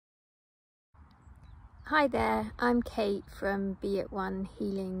Hi there, I'm Kate from Be At One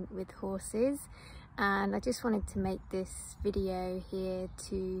Healing with Horses, and I just wanted to make this video here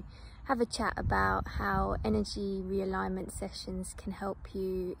to have a chat about how energy realignment sessions can help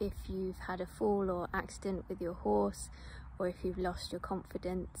you if you've had a fall or accident with your horse, or if you've lost your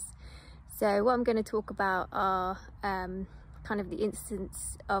confidence. So what I'm going to talk about are kind of the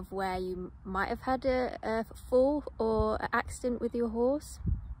instance of where you might have had a fall or an accident with your horse.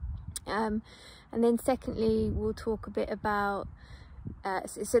 And then secondly, we'll talk a bit about,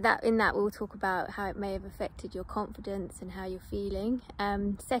 we'll talk about how it may have affected your confidence and how you're feeling.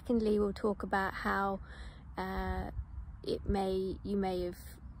 Secondly, we'll talk about how you may have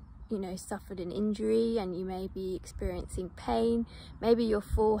suffered an injury and you may be experiencing pain. Maybe your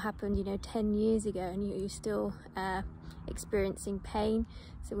fall happened 10 years ago and you're still experiencing pain,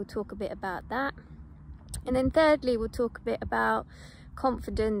 so we'll talk a bit about that. And then thirdly, we'll talk a bit about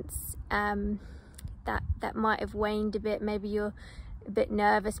confidence that might have waned a bit. Maybe you're a bit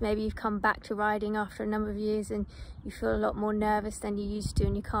nervous, maybe you've come back to riding after a number of years and you feel a lot more nervous than you used to,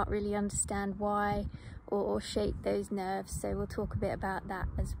 and you can't really understand why or shape those nerves. So we'll talk a bit about that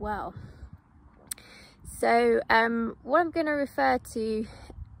as well. So what I'm going to refer to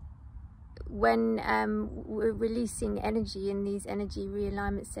when we're releasing energy in these energy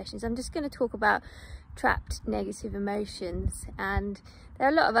realignment sessions, I'm just going to talk about trapped negative emotions. And there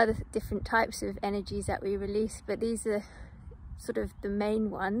are a lot of other different types of energies that we release, but these are sort of the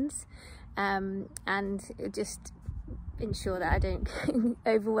main ones, and just ensure that I don't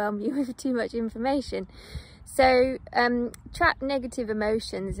overwhelm you with too much information. So trapped negative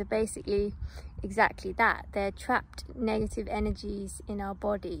emotions are basically exactly that. They're trapped negative energies in our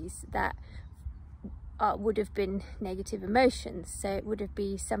bodies that would have been negative emotions. So it would have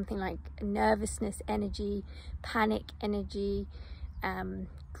been something like nervousness energy, panic energy,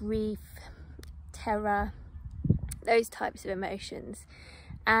 grief, terror, those types of emotions.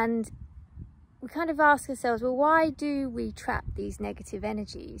 And we kind of ask ourselves, well, why do we trap these negative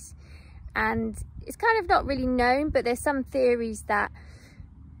energies? And it's kind of not really known, but there's some theories that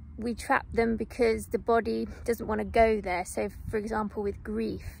we trap them because the body doesn't want to go there. So for example, with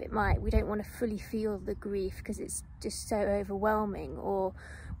grief, we don't want to fully feel the grief because it's just so overwhelming, or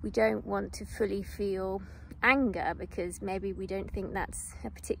we don't want to fully feel anger because maybe we don't think that's a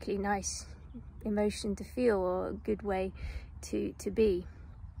particularly nice emotion to feel or a good way to be.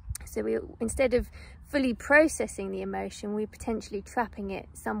 So we, instead of fully processing the emotion, we're potentially trapping it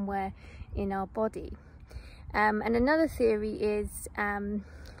somewhere in our body. And another theory is,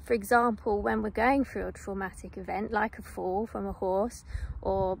 for example, when we're going through a traumatic event like a fall from a horse,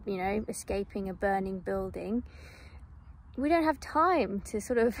 or escaping a burning building, we don't have time to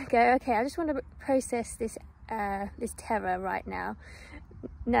sort of go, okay, I just want to process this this terror right now.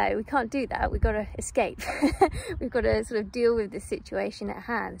 No, we can't do that. We've got to escape. We've got to sort of deal with the situation at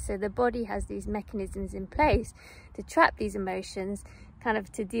hand. So the body has these mechanisms in place to trap these emotions, kind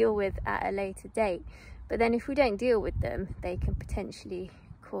of to deal with at a later date. But then if we don't deal with them, they can potentially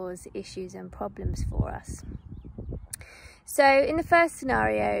cause issues and problems for us. So in the first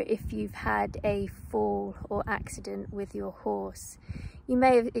scenario, if you've had a fall or accident with your horse, you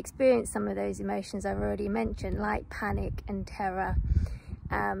may have experienced some of those emotions I've already mentioned, like panic and terror,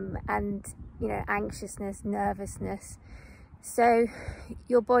 and anxiousness, nervousness. So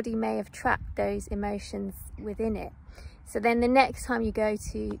your body may have trapped those emotions within it. So then the next time you go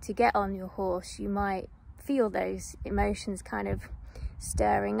to get on your horse, you might feel those emotions kind of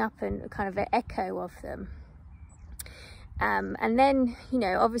stirring up and kind of an echo of them. And then,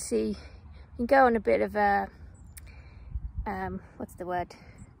 obviously you go on a bit of a, what's the word?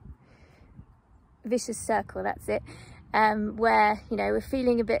 Vicious circle, that's it. Where, we're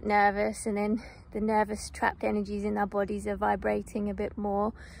feeling a bit nervous, and then the nervous trapped energies in our bodies are vibrating a bit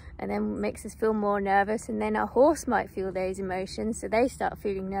more, and then makes us feel more nervous, and then our horse might feel those emotions, so they start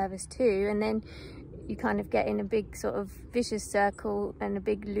feeling nervous too, and then you kind of get in a big sort of vicious circle and a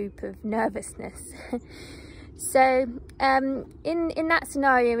big loop of nervousness. So in that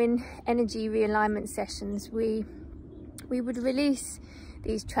scenario, in energy realignment sessions, we would release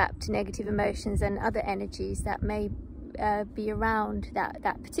these trapped negative emotions and other energies that may be around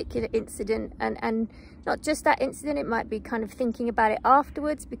that particular incident, and not just that incident. It might be kind of thinking about it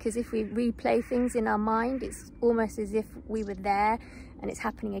afterwards, because if we replay things in our mind, it's almost as if we were there and it's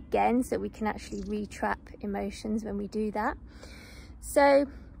happening again, so we can actually re-trap emotions when we do that. So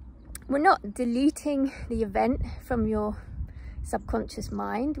we're not deleting the event from your subconscious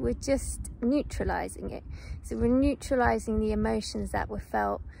mind, we're just neutralizing it. So we're neutralizing the emotions that were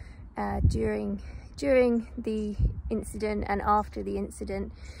felt during the incident and after the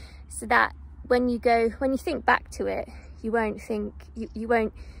incident, so that when you think back to it, you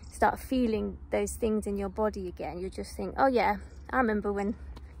won't start feeling those things in your body again. You'll just think, oh yeah, I remember when,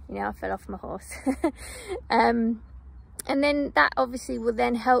 you know, I fell off my horse. And then that obviously will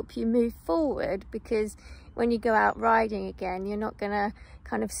then help you move forward, because when you go out riding again, you're not going to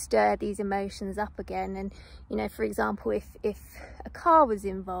kind of stir these emotions up again. And, you know, for example, if a car was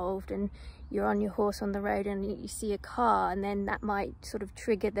involved and you're on your horse on the road and you see a car, and then that might sort of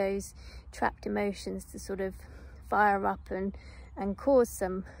trigger those trapped emotions to sort of fire up and cause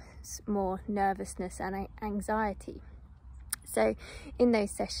some more nervousness and anxiety. So in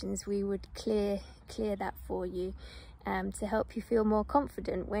those sessions we would clear that for you, to help you feel more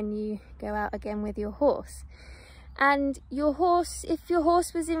confident when you go out again with your horse. And your horse, if your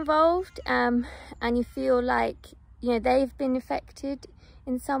horse was involved, and you feel like, you know, they've been affected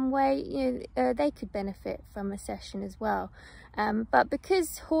in some way, you know, they could benefit from a session as well. But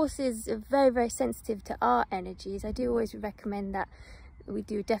because horses are very, very sensitive to our energies, I do always recommend that we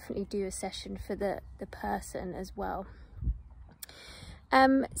definitely do a session for the person as well.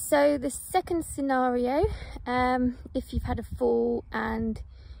 So the second scenario, if you've had a fall and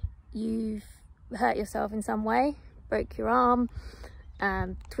you've hurt yourself in some way, broke your arm,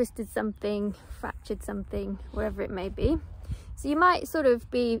 twisted something, fractured something, wherever it may be. So you might sort of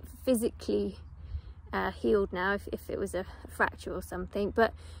be physically healed now if it was a fracture or something,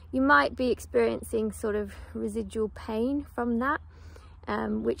 but you might be experiencing sort of residual pain from that,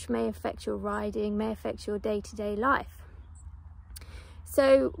 which may affect your riding, may affect your day-to-day life.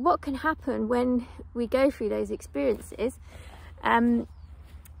 So what can happen when we go through those experiences,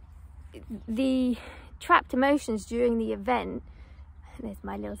 the trapped emotions during the event, there's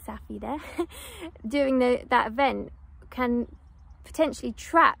my little Safi there, during that event can potentially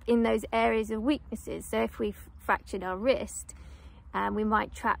trap in those areas of weaknesses. So if we've fractured our wrist, we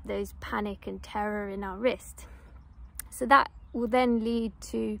might trap those panic and terror in our wrist. So that will then lead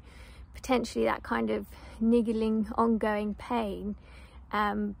to potentially that kind of niggling, ongoing pain,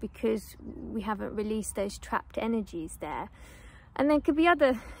 because we haven't released those trapped energies there. And there could be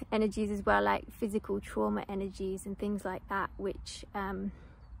other energies as well, like physical trauma energies and things like that, which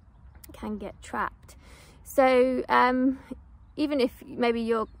can get trapped. So even if maybe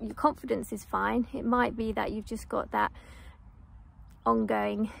your confidence is fine, it might be that you've just got that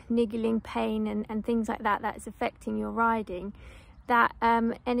ongoing niggling pain and things like that that's affecting your riding, that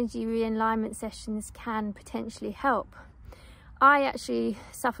energy realignment sessions can potentially help. I actually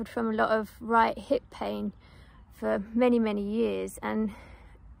suffered from a lot of right hip pain for many, many years, and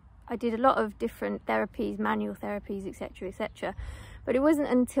I did a lot of different therapies, manual therapies, etc., etc. But it wasn't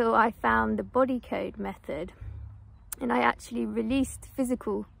until I found the body code method and I actually released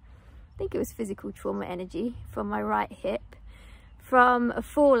physical, I think it was physical trauma energy from my right hip from a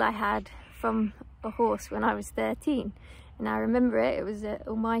fall I had from a horse when I was 13. And I remember it was an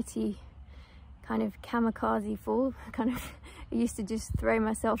almighty kind of kamikaze fall. I used to just throw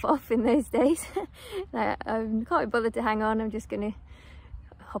myself off in those days. Like, I can't be bothered to hang on, I'm just gonna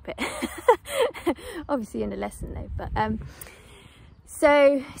hop it. Obviously in a lesson though, but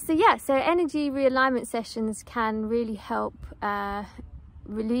so yeah, so energy realignment sessions can really help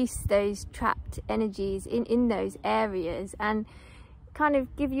release those trapped energies in those areas and kind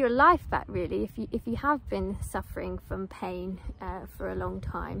of give you a life back, really, if you have been suffering from pain for a long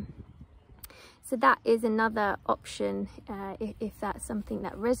time. So that is another option if that's something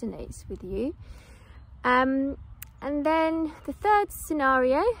that resonates with you. And then the third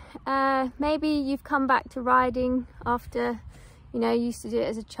scenario, maybe you've come back to riding after, you know, you used to do it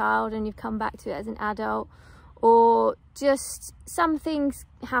as a child and you've come back to it as an adult, or just some things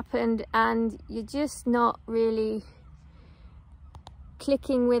happened and you're just not really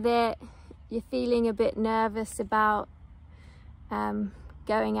clicking with it. You're feeling a bit nervous about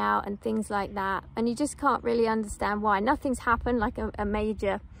going out and things like that, and you just can't really understand why. Nothing's happened, like a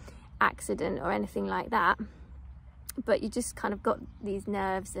major accident or anything like that, but you just kind of got these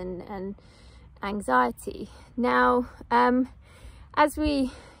nerves and anxiety. Now as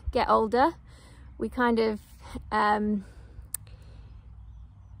we get older, we kind of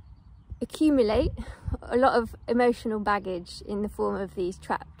accumulate a lot of emotional baggage in the form of these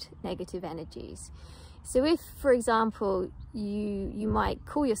trapped negative energies. So if, for example, you might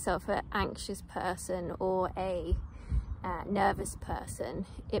call yourself an anxious person or a nervous person,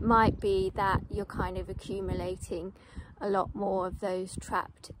 it might be that you're kind of accumulating a lot more of those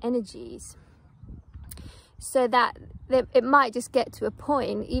trapped energies. So that it might just get to a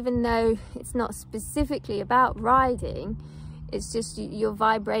point, even though it's not specifically about riding, it's just you're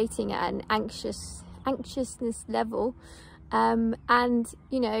vibrating at an anxiousness level, and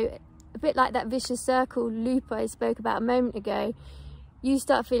you know, a bit like that vicious circle loop I spoke about a moment ago. You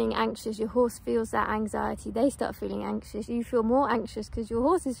start feeling anxious, your horse feels that anxiety, they start feeling anxious, you feel more anxious because your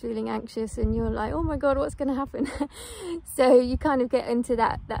horse is feeling anxious, and you're like, oh my god, what's going to happen? So you kind of get into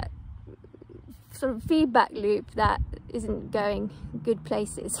that sort of feedback loop that isn't going good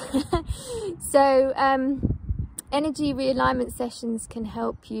places. So energy realignment sessions can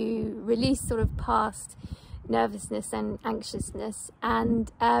help you release sort of past nervousness and anxiousness.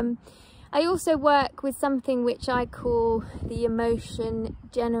 And I also work with something which I call the emotion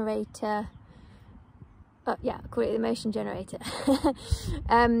generator. Yeah, I call it the emotion generator.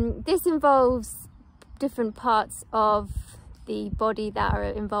 This involves different parts of the body that are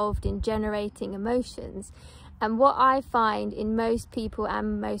involved in generating emotions. And what I find in most people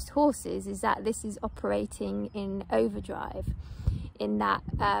and most horses is that this is operating in overdrive, in that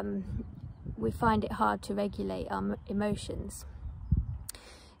we find it hard to regulate our emotions.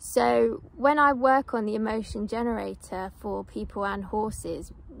 So when I work on the emotion generator for people and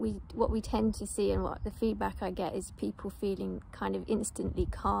horses, what we tend to see, and what the feedback I get, is people feeling kind of instantly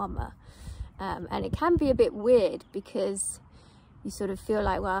calmer. And it can be a bit weird, because you sort of feel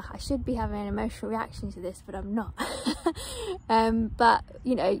like, well, I should be having an emotional reaction to this, but I'm not. But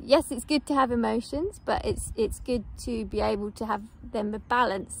you know, yes, it's good to have emotions, but it's good to be able to have them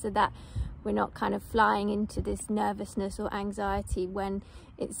balanced, so that we're not kind of flying into this nervousness or anxiety when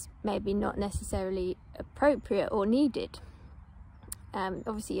it's maybe not necessarily appropriate or needed.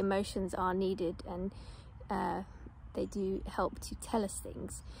 Obviously emotions are needed, and they do help to tell us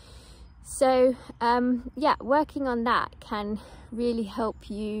things. So yeah, working on that can really help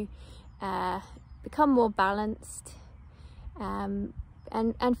you become more balanced and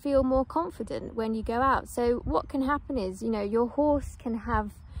feel more confident when you go out. So what can happen is, you know, your horse can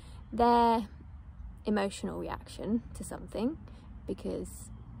have their emotional reaction to something, because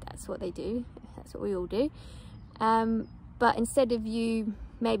that's what they do, that's what we all do. But instead of you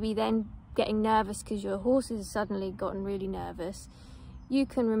maybe then getting nervous because your horse has suddenly gotten really nervous, you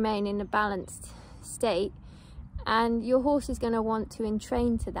can remain in a balanced state, and your horse is going to want to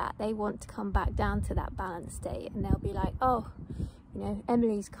entrain to that. They want to come back down to that balanced state, and they'll be like, oh, you know,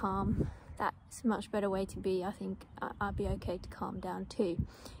 Emily's calm, that's a much better way to be. I think I'll be okay to calm down too,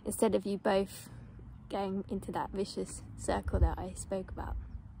 instead of you both going into that vicious circle that I spoke about.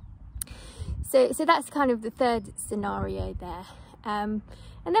 So that's kind of the third scenario there.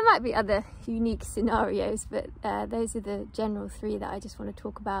 And there might be other unique scenarios, but those are the general three that I just want to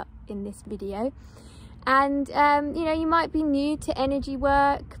talk about in this video. And you know, you might be new to energy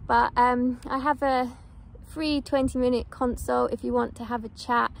work, but I have a free 20-minute consult if you want to have a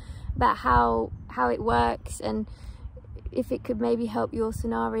chat about how it works, and if it could maybe help your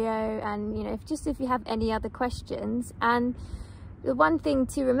scenario, and you know, if you have any other questions. And the one thing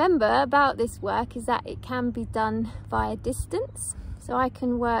to remember about this work is that it can be done via distance, so I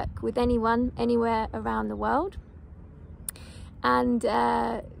can work with anyone anywhere around the world. And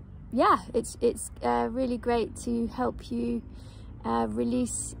yeah, it's really great to help you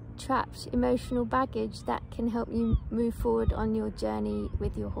release trapped emotional baggage that can help you move forward on your journey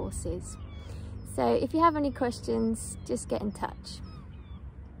with your horses. So if you have any questions, just get in touch.